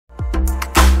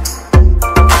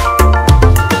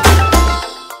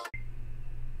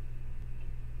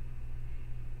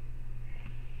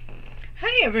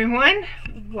Hey everyone,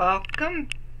 welcome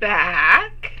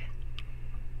back.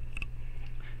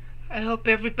 I hope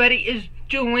everybody is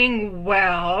doing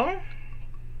well.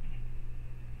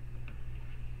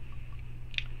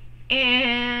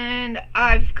 And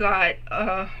I've got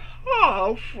a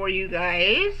haul for you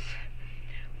guys.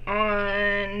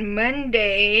 On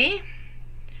Monday,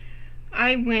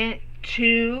 I went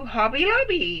to Hobby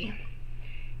Lobby.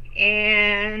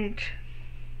 And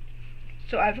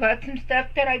so I've got some stuff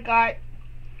that I got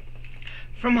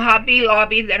from Hobby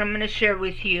Lobby that I'm going to share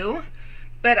with you.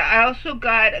 But I also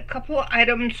got a couple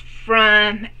items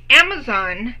from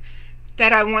Amazon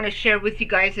that I want to share with you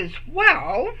guys as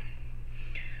well.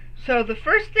 So the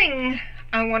first thing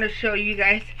I want to show you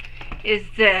guys is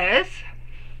this.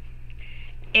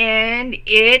 And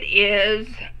it is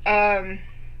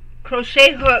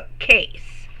crochet hook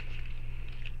case.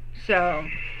 So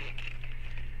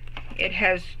it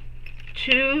has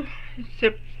two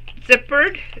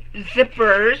zippered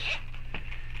zippers.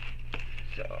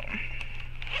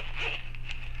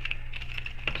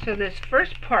 So this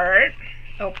first part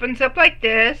opens up like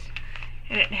this,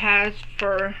 and it has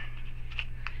for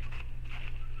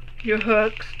your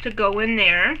hooks to go in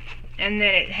there, and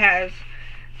then it has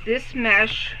this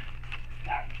mesh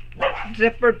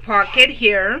zippered pocket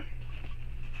here,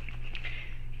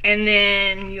 and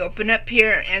then you open up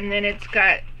here, and then it's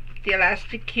got the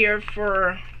elastic here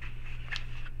for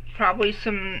probably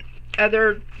some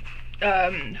other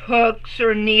hooks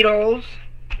or needles,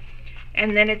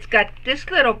 and then it's got this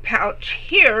little pouch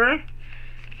here,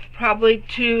 probably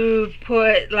to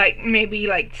put like maybe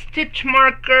like stitch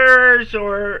markers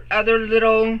or other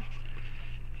little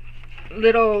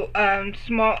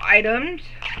small items,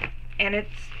 and it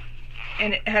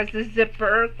has the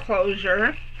zipper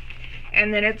closure,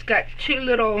 and then it's got two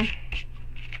little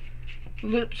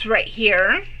loops right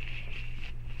here.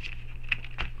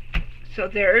 So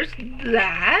there's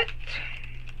that.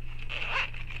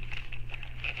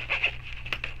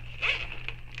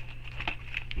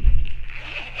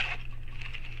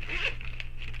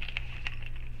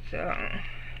 So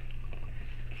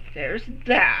there's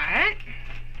that.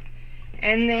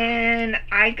 And then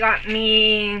I got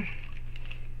me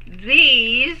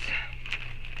these.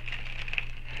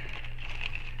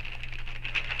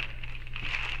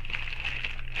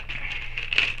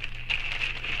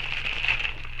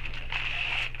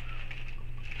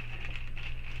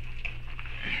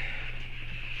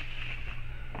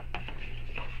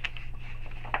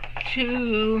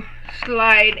 To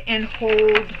slide and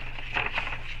hold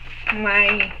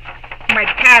my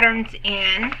patterns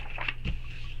in.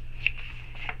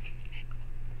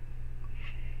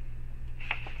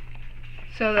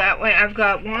 So that way I've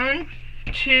got 1,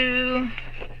 2,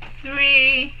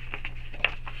 3,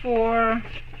 4,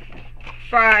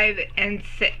 5, and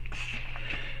 6.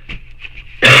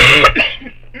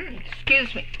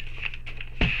 Excuse me.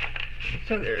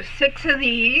 So there's 6 of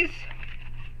these.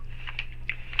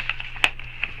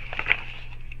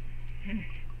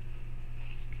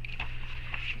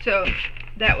 So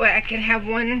that way I can have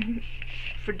one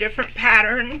for different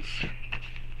patterns.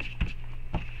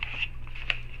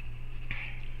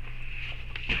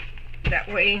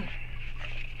 That way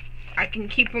I can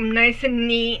keep them nice and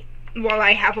neat while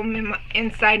I have them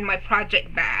inside my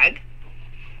project bag.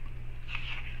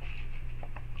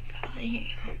 I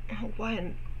don't know why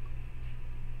it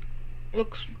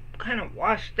looks kind of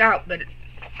washed out, but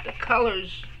the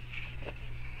colors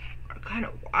are kind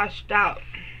of washed out.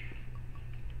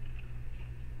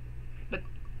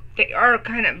 They are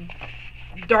kind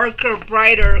of darker,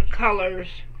 brighter colors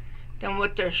than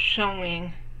what they're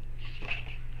showing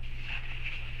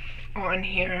on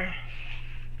here.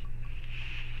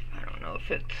 I don't know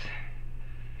if it's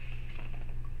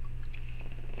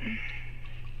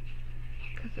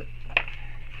because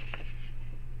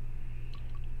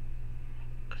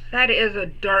that is a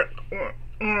dark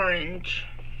orange,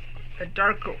 a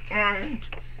darker orange,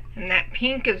 and that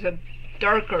pink is a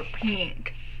darker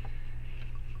pink.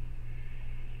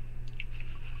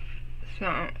 So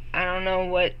I don't know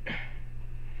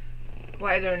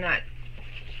why they're not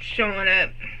showing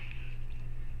up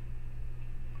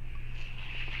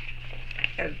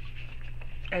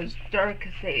as dark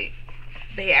as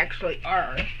they actually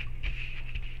are.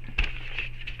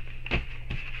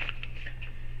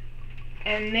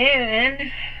 And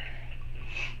then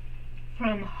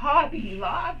from Hobby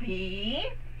Lobby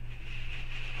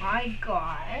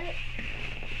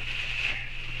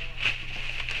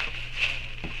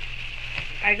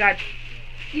I got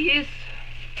these,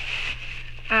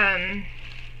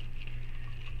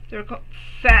 they're called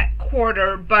Fat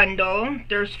Quarter Bundle.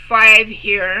 There's 5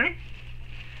 here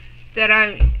that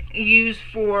use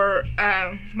for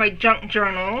my junk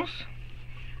journals.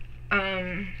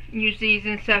 Use these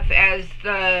and stuff as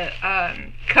the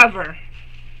cover.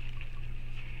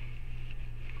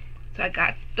 So I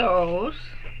got those.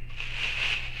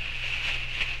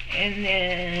 And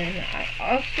then I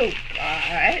also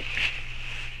got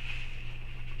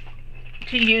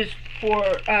to use for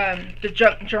the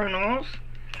junk journals.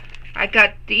 I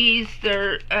got these.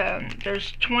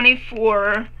 There's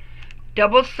 24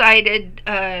 double-sided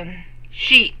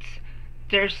sheets.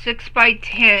 There's 6 by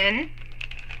 10,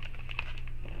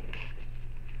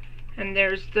 and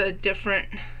there's the different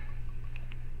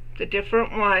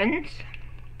ones.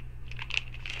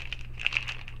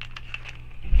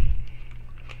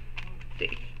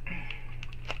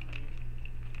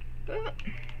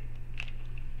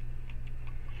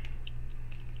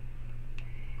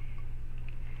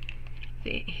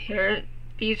 See here,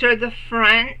 these are the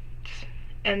front,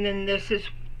 and then this is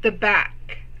the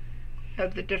back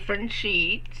of the different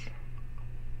sheets.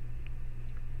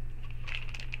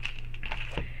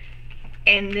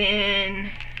 And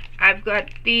then I've got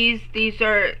these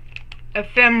are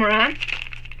ephemera.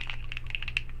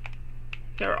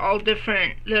 They're all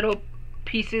different little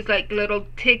pieces, like little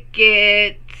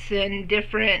tickets and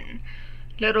different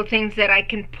little things that I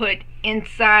can put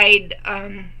inside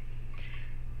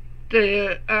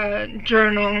the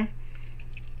journal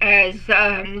as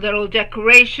little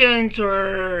decorations,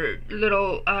 or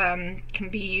little can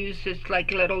be used as like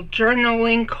little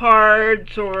journaling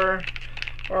cards or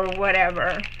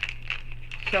whatever.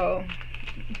 So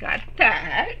got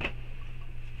that.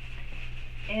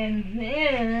 And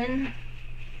then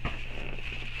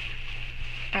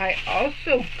I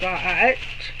also got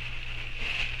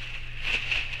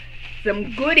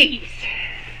some goodies.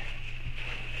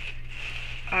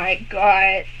 I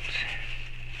got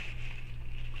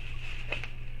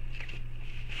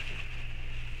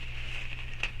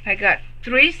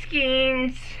 3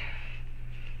 skeins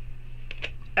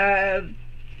of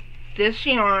this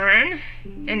yarn,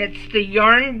 and it's the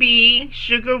Yarn Bee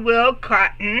Sugar Wheel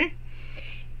Cotton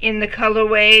in the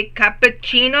colorway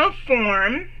Cappuccino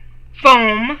Foam,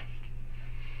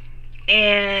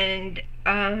 and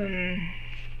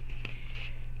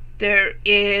there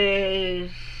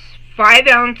is 5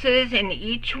 ounces in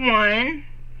each one,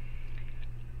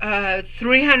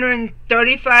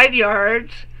 335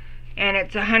 yards, and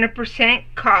it's 100%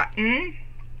 cotton.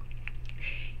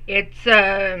 It's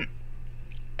a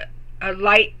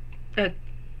light,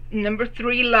 number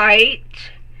 3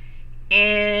 light,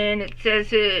 and it says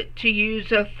to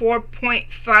use a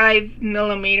 4.5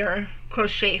 millimeter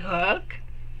crochet hook.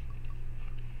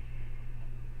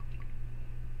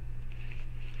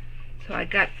 So I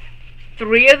got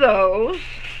 3 of those,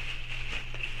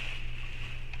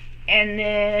 and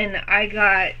then I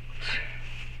got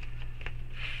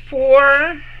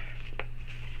 4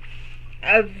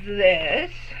 of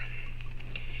this,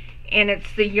 and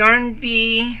it's the Yarn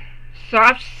Bee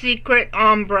Soft Secret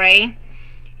Ombre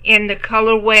in the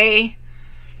colorway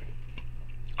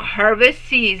Harvest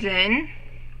Season,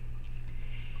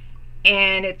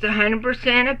 and it's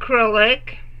 100%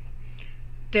 acrylic.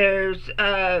 There's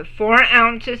 4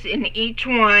 ounces in each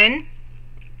one,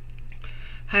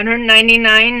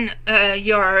 199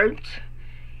 yards.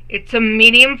 It's a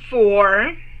medium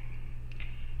 4,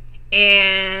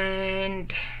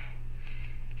 and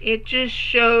it just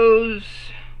shows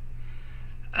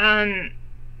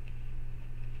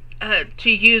to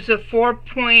use a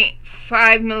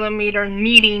 4.5 millimeter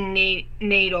knitting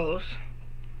needles.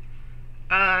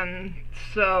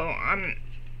 So I'm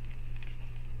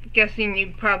guessing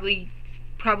you probably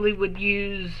would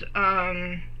use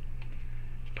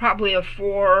probably a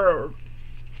 4 or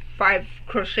 5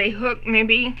 crochet hook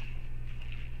maybe.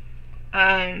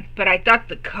 But I thought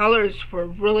the colors were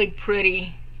really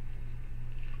pretty,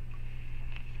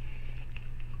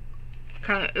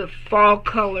 kind of fall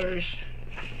colors.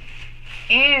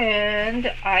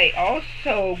 And I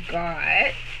also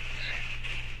got,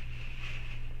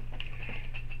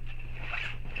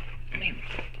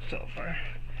 over.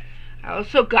 I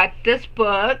also got this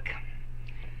book,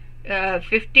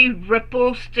 50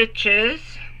 Ripple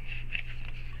Stitches,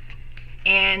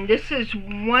 and this is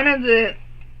one of the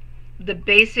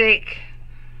basic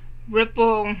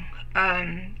ripple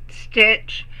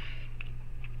stitch,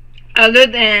 other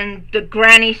than the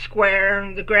granny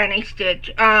square, the granny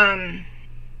stitch.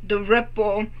 The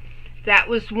ripple, that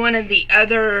was one of the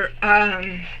other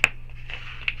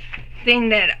thing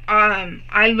that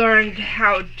I learned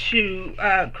how to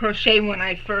crochet when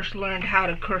I first learned how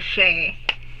to crochet.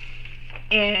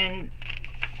 And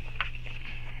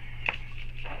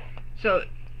so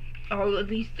all of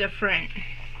these different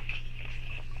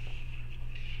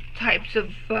types of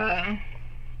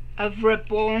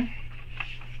ripple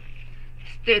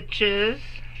stitches.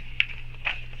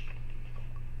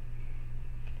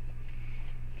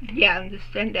 Yeah, the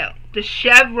standout. The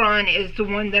chevron is the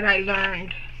one that I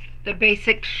learned. The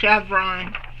basic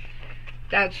chevron.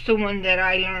 That's the one that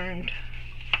I learned.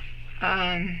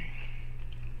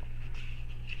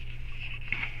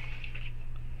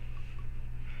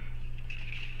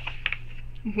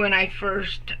 When I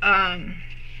first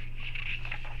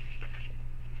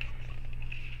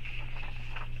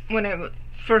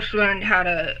learned how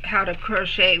to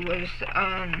crochet was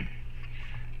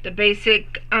the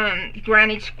basic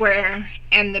granny square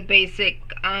and the basic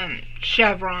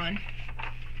chevron,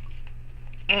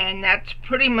 and that's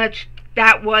pretty much,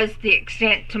 that was the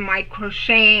extent to my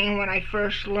crocheting when I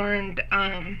first learned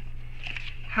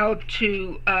how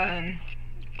to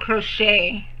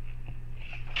crochet.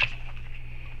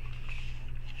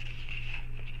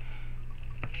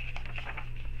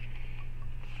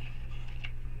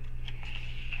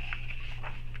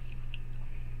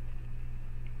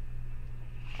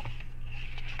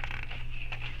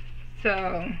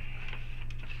 So,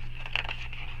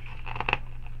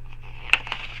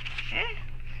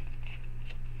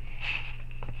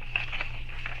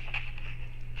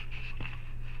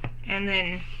 and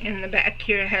then in the back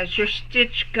here has your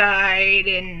stitch guide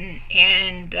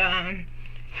and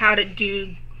how to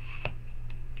do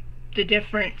the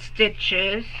different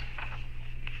stitches,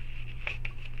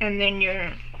 and then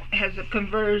has a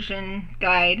conversion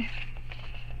guide.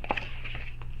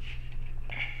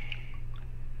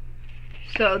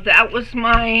 So that was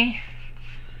my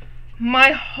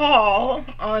haul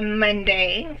on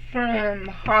Monday from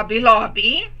Hobby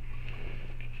Lobby,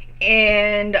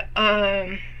 and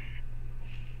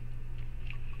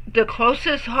the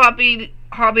closest Hobby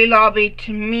Lobby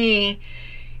to me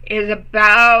is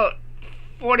about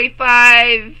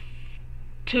 45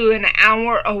 to an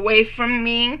hour away from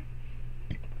me.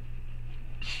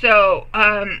 So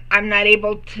I'm not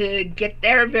able to get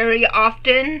there very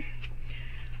often.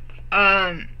 But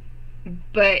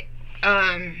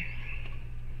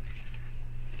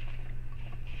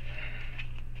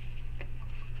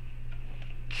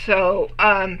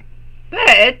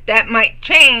that might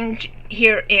change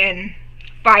here in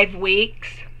 5 weeks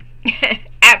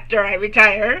after I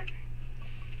retire.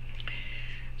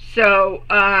 So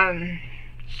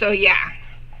yeah.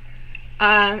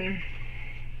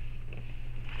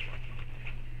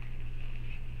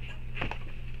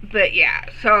 But yeah,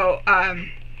 so I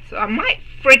might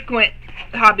frequent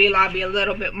Hobby Lobby a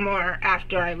little bit more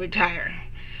after I retire.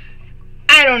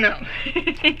 I don't know.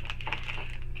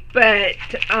 But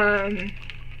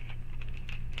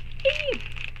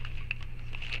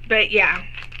yeah.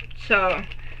 So,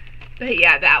 but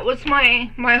yeah, that was my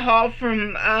haul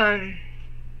from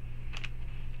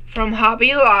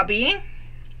Hobby Lobby,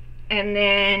 and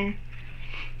then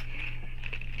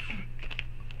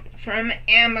from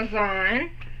Amazon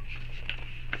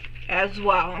as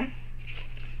well.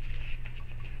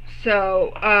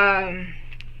 So,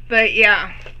 but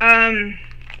yeah, I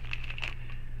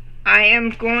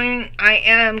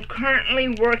am currently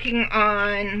working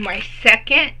on my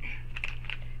second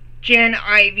Gen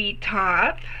Ivy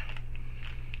top,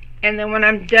 and then when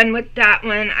I'm done with that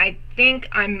one, I think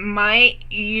I might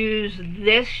use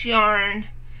this yarn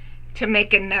to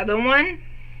make another one.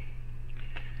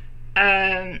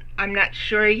 I'm not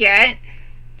sure yet,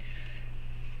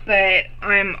 but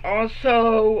I'm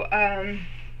also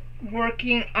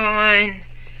working on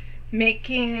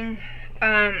making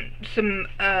some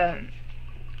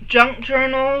junk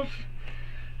journals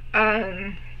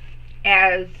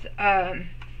as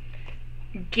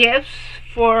gifts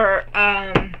for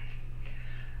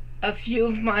a few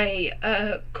of my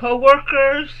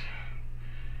co-workers,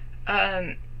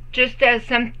 just as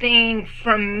something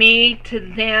from me to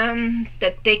them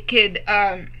that they could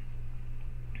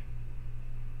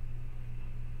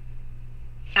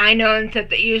I know and stuff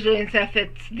that usually and stuff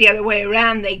it's the other way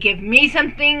around. They give me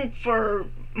something for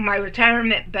my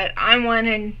retirement, but I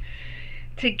wanted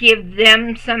to give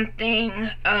them something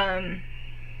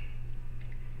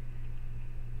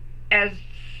as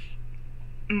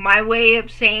my way of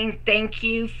saying thank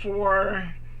you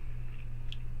for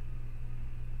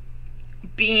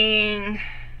being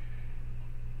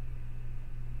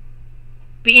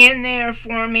there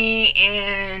for me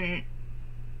and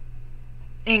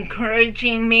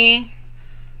encouraging me,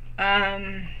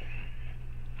 and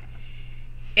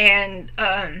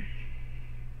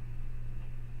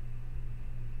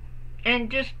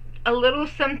just a little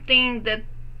something that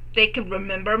they could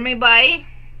remember me by,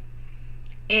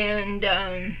 and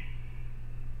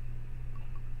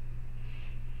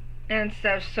and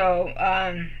stuff. So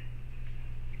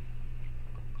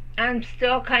I'm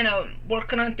still kind of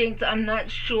working on things. I'm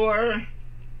not sure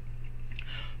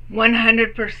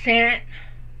 100%.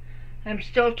 I'm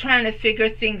still trying to figure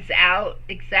things out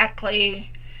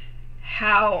exactly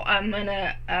how I'm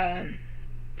gonna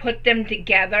put them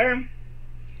together.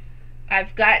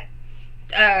 I've got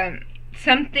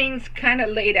some things kind of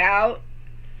laid out,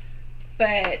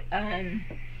 but I'm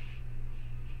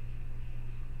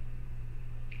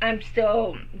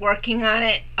still working on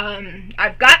it.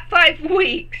 I've got 5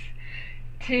 weeks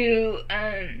to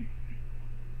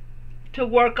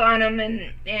work on them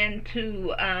and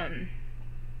to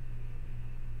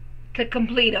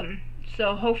complete them.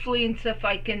 So hopefully and stuff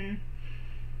I can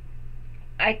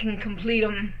complete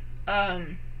them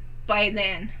by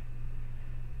then.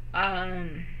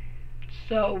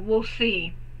 So we'll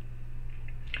see.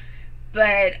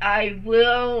 But I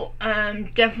will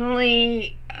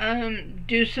definitely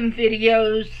do some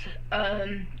videos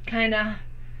kind of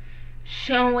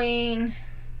showing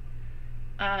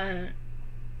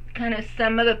kind of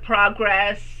some of the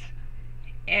progress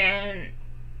and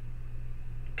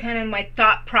kind of my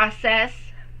thought process,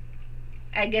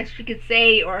 I guess you could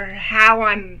say, or how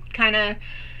I'm kind of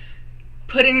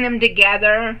putting them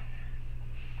together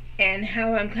and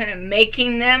how I'm kind of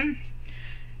making them,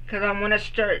 because I want to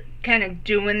start kind of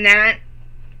doing that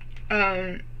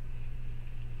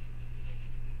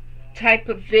type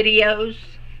of videos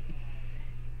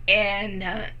and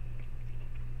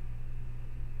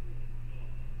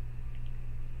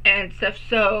stuff.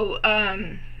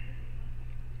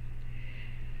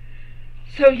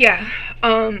 So yeah,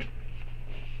 I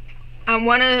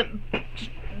want to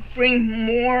bring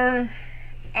more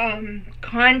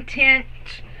content,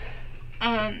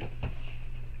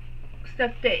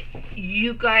 stuff that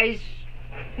you guys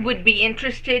would be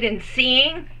interested in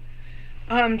seeing.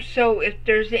 So if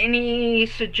there's any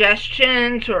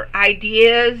suggestions or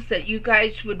ideas that you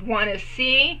guys would want to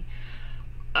see,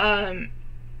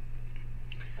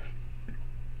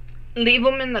 leave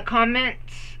them in the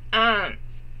comments,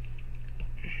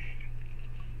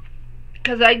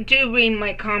 because I do read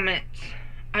my comments.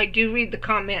 I do read the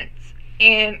comments,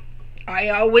 and I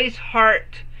always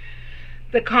heart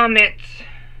the comments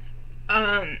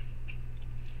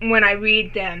when I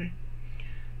read them.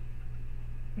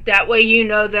 That way you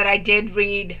know that I did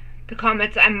read the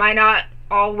comments. I might not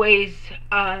always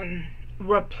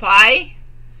reply,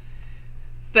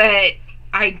 but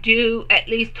I do at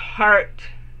least heart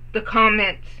the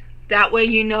comments. That way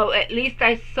you know at least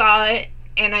I saw it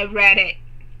and I read it.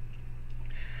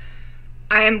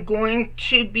 I am going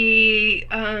to be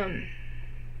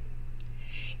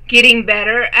getting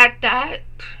better at that.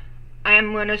 I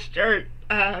am going to start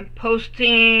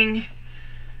posting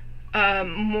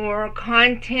more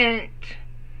content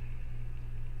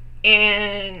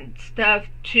and stuff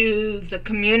to the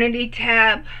community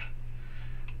tab.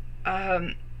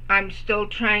 I'm still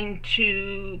trying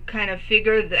to kind of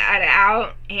figure that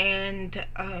out, and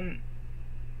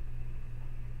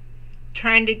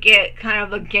trying to get kind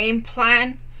of a game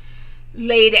plan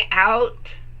laid out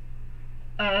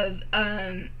of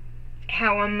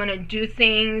how I'm going to do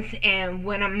things and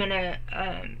when I'm going to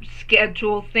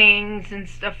schedule things and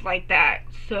stuff like that.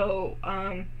 So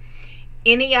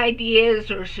any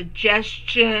ideas or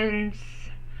suggestions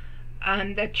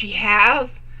that you have,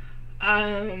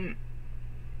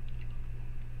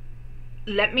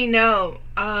 let me know.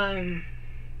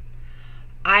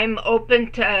 I'm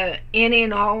open to any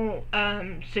and all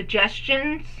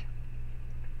suggestions.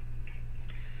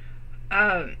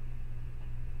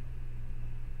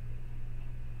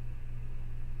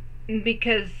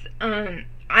 Because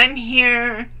I'm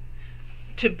here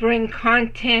to bring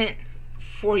content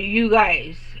for you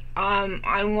guys.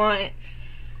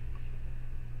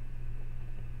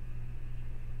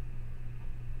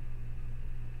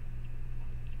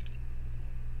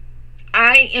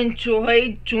 I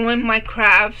enjoy doing my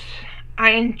crafts.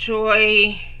 I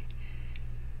enjoy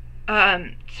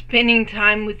spending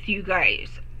time with you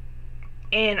guys,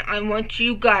 and I want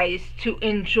you guys to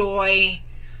enjoy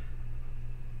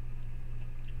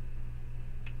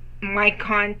my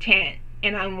content,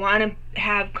 and I want to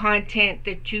have content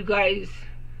that you guys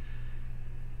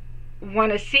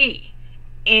want to see.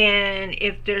 And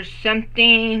if there's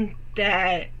something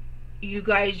that you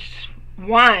guys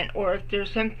want, or if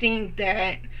there's something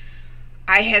that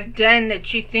I have done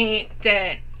that you think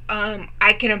that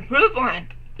I can improve on,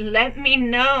 let me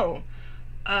know.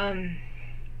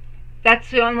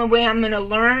 That's the only way I'm going to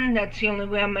learn. That's the only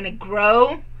way I'm going to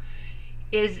grow,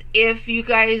 is if you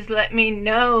guys let me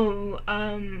know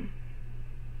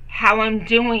how I'm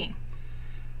doing.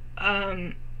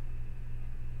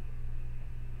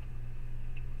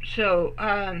 So,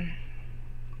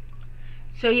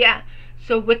 so yeah.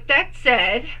 So with that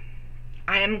said,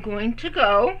 I am going to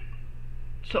go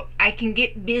so I can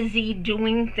get busy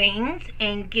doing things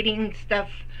and getting stuff.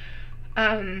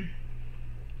 If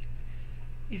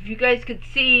you guys could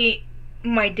see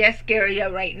my desk area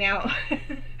right now,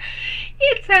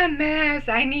 it's a mess.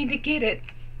 I need to get it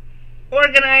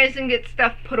organized and get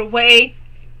stuff put away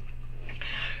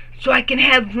so I can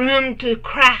have room to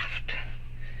craft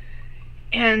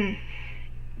and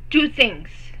do things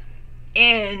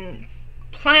and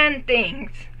plan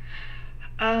things.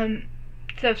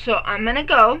 So I'm gonna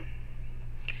go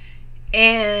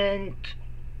and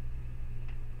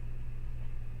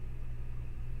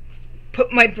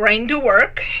put my brain to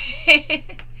work.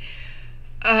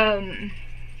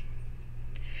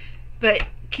 But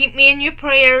keep me in your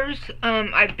prayers.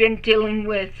 I've been dealing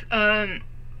with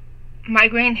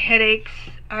migraine headaches.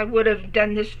 I would have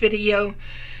done this video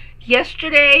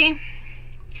yesterday,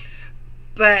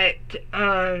 but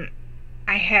I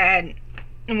had,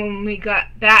 when we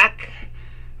got back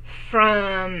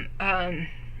from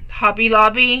Hobby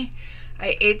Lobby,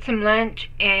 I ate some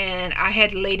lunch and I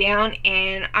had to lay down,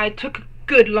 and I took a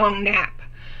good long nap,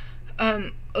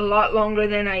 a lot longer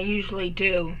than I usually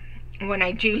do when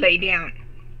I do lay down.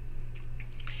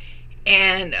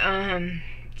 And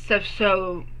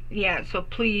so yeah, so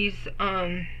please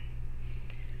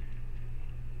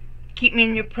keep me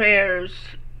in your prayers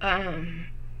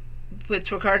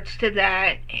with regards to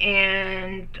that,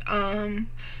 and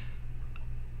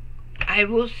I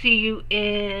will see you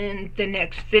in the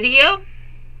next video.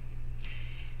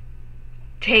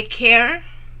 Take care,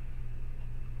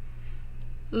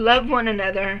 love one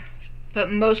another,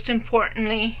 but most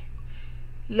importantly,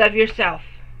 love yourself.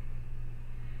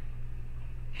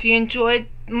 If you enjoyed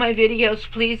my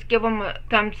videos, please give them a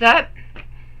thumbs up,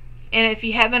 and if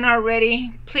you haven't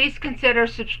already, please consider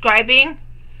subscribing.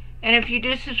 And if you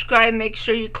do subscribe, make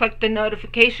sure you click the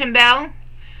notification bell.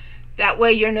 That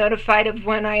way you're notified of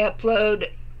when I upload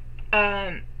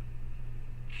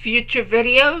future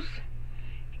videos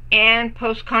and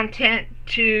post content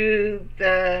to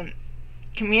the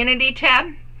community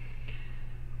tab.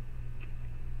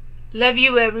 Love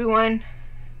you, everyone.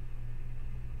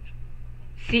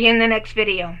 See you in the next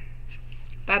video.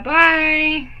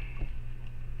 Bye-bye.